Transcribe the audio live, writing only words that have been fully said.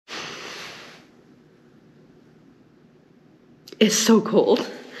It's so cold.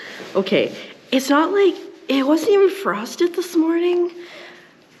 Okay, it's not like, it wasn't even frosted this morning,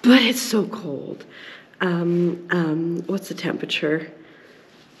 but it's so cold. What's the temperature?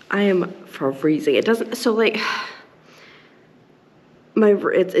 I am freezing. It doesn't, so like,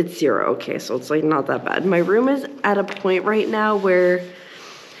 it's 0, okay, so it's like not that bad. My room is at a point right now where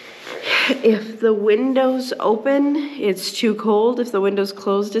if the window's open, it's too cold. If the window's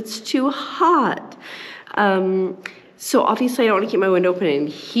closed, it's too hot. So obviously I don't want to keep my window open and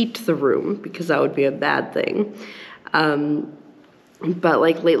heat the room because that would be a bad thing. But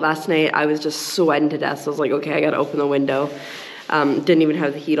like late last night, I was just sweating to death. So I was like, okay, I gotta open the window. Didn't even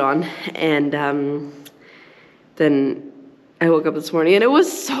have the heat on. And then I woke up this morning and it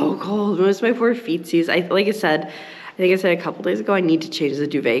was so cold. It was my poor feetsies. Like I said, I think I said a couple days ago, I need to change the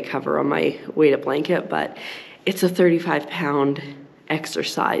duvet cover on my weighted blanket, but it's a 35-pound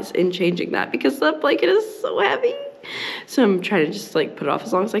exercise in changing that because the blanket is so heavy. So I'm trying to just like put it off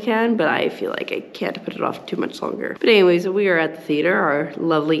as long as I can, but I feel like I can't put it off too much longer. But anyways, we are at the theater. Our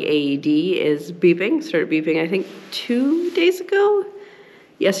lovely AED is beeping, started beeping I think 2 days ago.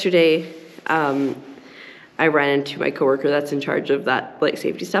 Yesterday, I ran into my coworker that's in charge of that like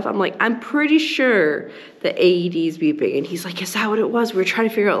safety stuff. I'm like, I'm pretty sure the AED is beeping. And he's like, is that what it was? We were trying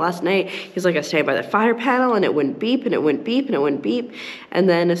to figure out last night. He's like, I stayed by the fire panel and it wouldn't beep and it wouldn't beep and it wouldn't beep. And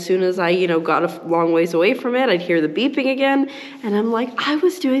then as soon as I, you know, got a long ways away from it, I'd hear the beeping again. And I'm like, I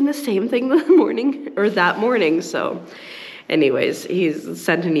was doing the same thing that morning. So anyways, he's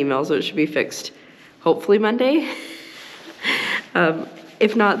sent an email, so it should be fixed hopefully Monday.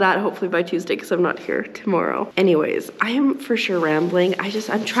 If not that, hopefully by Tuesday, because I'm not here tomorrow. Anyways, I am for sure rambling.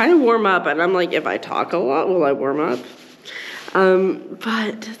 I'm trying to warm up, and I'm like, if I talk a lot, will I warm up?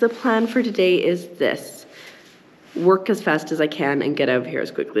 But the plan for today is this. Work as fast as I can and get out of here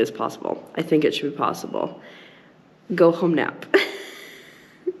as quickly as possible. I think it should be possible. Go home nap.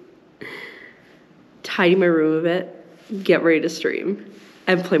 Tidy my room a bit. Get ready to stream.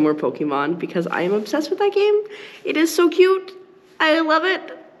 And play more Pokemon, because I am obsessed with that game. It is so cute. I love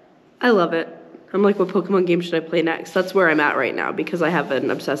it. I love it. I'm like, what Pokemon game should I play next? That's where I'm at right now because I have an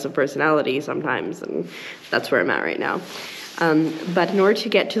obsessive personality sometimes, and that's where I'm at right now. But in order to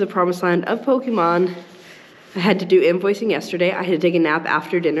get to the promised land of Pokemon, I had to do invoicing yesterday. I had to take a nap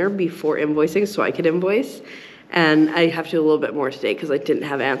after dinner before invoicing so I could invoice. And I have to do a little bit more today because I didn't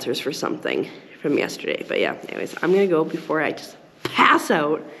have answers for something from yesterday. But yeah, anyways, I'm going to go before I just pass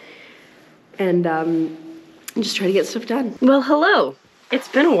out and just try to get stuff done. Well, hello. It's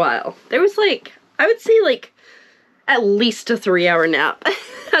been a while. There was like, I would say like at least a 3-hour nap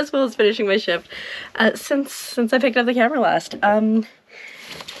as well as finishing my shift since I picked up the camera last.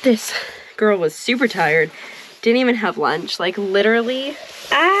 This girl was super tired. Didn't even have lunch. Like literally,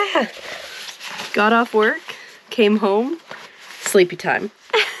 got off work, came home, sleepy time.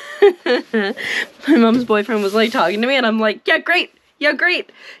 My mom's boyfriend was like talking to me and I'm like, yeah, great. Yeah,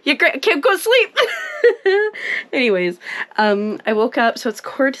 great. Yeah, great. I can't go to sleep. Anyways, I woke up, so it's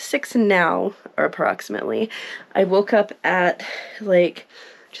 5:45 now, or approximately. I woke up at like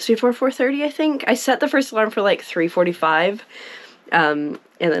just before 4:30, I think. I set the first alarm for like 3:45. And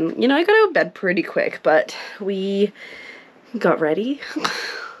then, you know, I got out of bed pretty quick, but we got ready.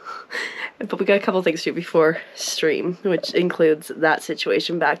 But we got a couple things to do before stream, which includes that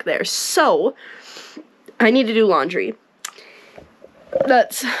situation back there. So, I need to do laundry.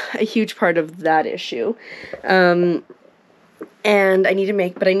 That's a huge part of that issue. And I need to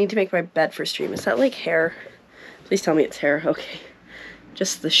make my bed for stream. Is that like hair? Please tell me it's hair. Okay.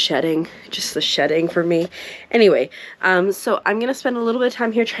 Just the shedding for me. Anyway, so I'm gonna spend a little bit of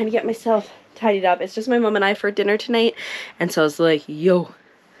time here trying to get myself tidied up. It's just my mom and I for dinner tonight. And so I was like, yo,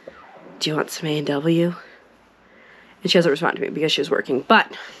 do you want some A&W? And she hasn't responded to me because she was working,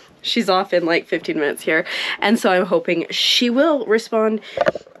 but she's off in like 15 minutes here. And so I'm hoping she will respond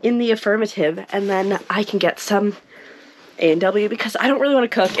in the affirmative and then I can get some A&W because I don't really want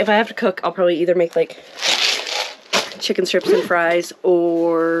to cook. If I have to cook, I'll probably either make like chicken strips and fries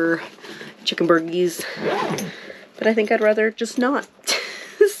or chicken burgies. But I think I'd rather just not.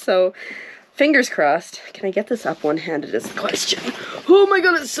 So fingers crossed. Can I get this up one-handed is the question. Oh my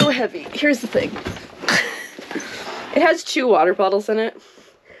god, it's so heavy. Here's the thing. It has 2 water bottles in it.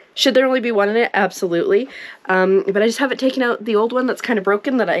 Should there only be one in it? Absolutely. But I just haven't taken out the old one that's kind of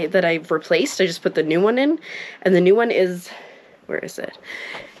broken that I've replaced. I just put the new one in. And the new one is, where is it?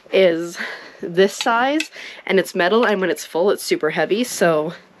 Is this size. And it's metal, and when it's full, it's super heavy.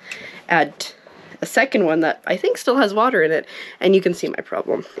 So add a second one that I think still has water in it. And you can see my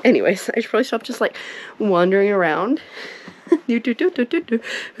problem. Anyways, I should probably stop just like wandering around.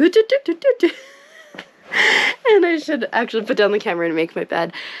 And I should actually put down the camera and make my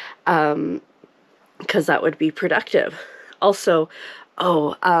bed, because that would be productive. Also,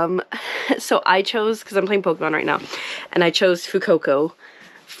 so I chose, because I'm playing Pokemon right now, and I chose Fuecoco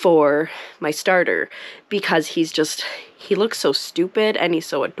for my starter because he looks so stupid and he's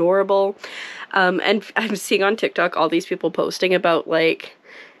so adorable. And I'm seeing on TikTok all these people posting about like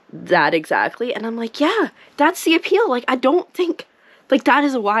that exactly, and I'm like, yeah, that's the appeal. Like, I don't think, like, that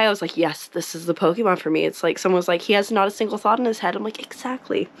is why I was like, yes, this is the Pokemon for me. It's like someone was like, he has not a single thought in his head. I'm like,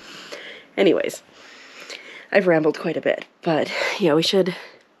 exactly. Anyways, I've rambled quite a bit, but yeah, we should.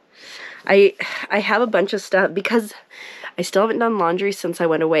 I have a bunch of stuff because I still haven't done laundry since I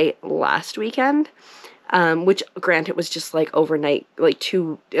went away last weekend. Which granted was just like overnight, like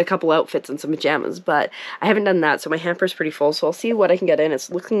a couple outfits and some pajamas, but I haven't done that, so my hamper's pretty full, so I'll see what I can get in. It's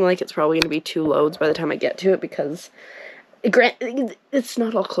looking like it's probably going to be 2 loads by the time I get to it, because it's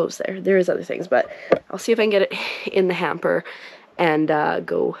not all clothes there. There is other things, but I'll see if I can get it in the hamper and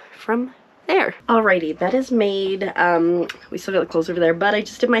go from there. Alrighty, bed is made. We still got the clothes over there, but I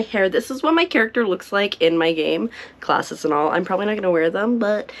just did my hair. This is what my character looks like in my game, classes and all. I'm probably not gonna wear them,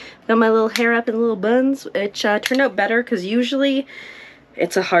 but got my little hair up in little buns, which turned out better, because usually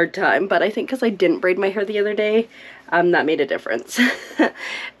it's a hard time, but I think because I didn't braid my hair the other day, that made a difference.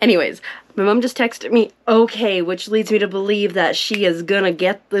 Anyways, my mom just texted me, okay, which leads me to believe that she is gonna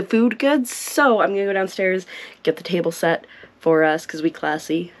get the food goods, so I'm gonna go downstairs, get the table set for us, because we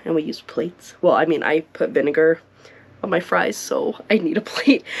classy and we use plates. Well, I mean, I put vinegar on my fries, so I need a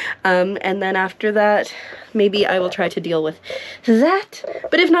plate. And then after that, maybe I will try to deal with that.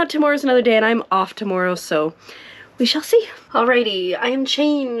 But if not, tomorrow's another day, and I'm off tomorrow, so we shall see. Alrighty, I am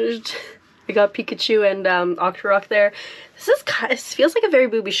changed. I got Pikachu and Octorok there. This feels like a very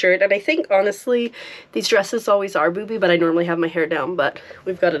booby shirt, and I think, honestly, these dresses always are booby, but I normally have my hair down, but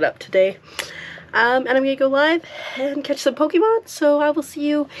we've got it up today. And I'm gonna go live and catch some Pokemon, so I will see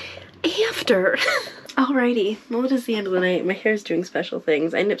you after. Alrighty, well, it is the end of the night. My hair's doing special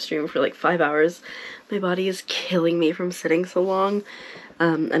things. I ended up streaming for like 5 hours. My body is killing me from sitting so long.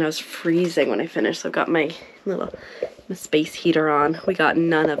 And I was freezing when I finished, so I've got my little space heater on. We got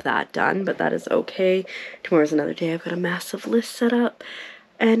none of that done, but that is okay. Tomorrow's another day. I've got a massive list set up,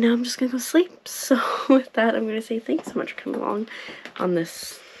 and now I'm just gonna go sleep. So with that, I'm gonna say thanks so much for coming along on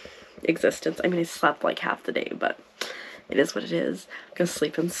this existence. I mean, I slept like half the day, but it is what it is. I'm gonna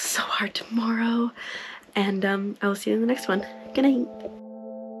sleep in so hard tomorrow, and I will see you in the next one. Good night.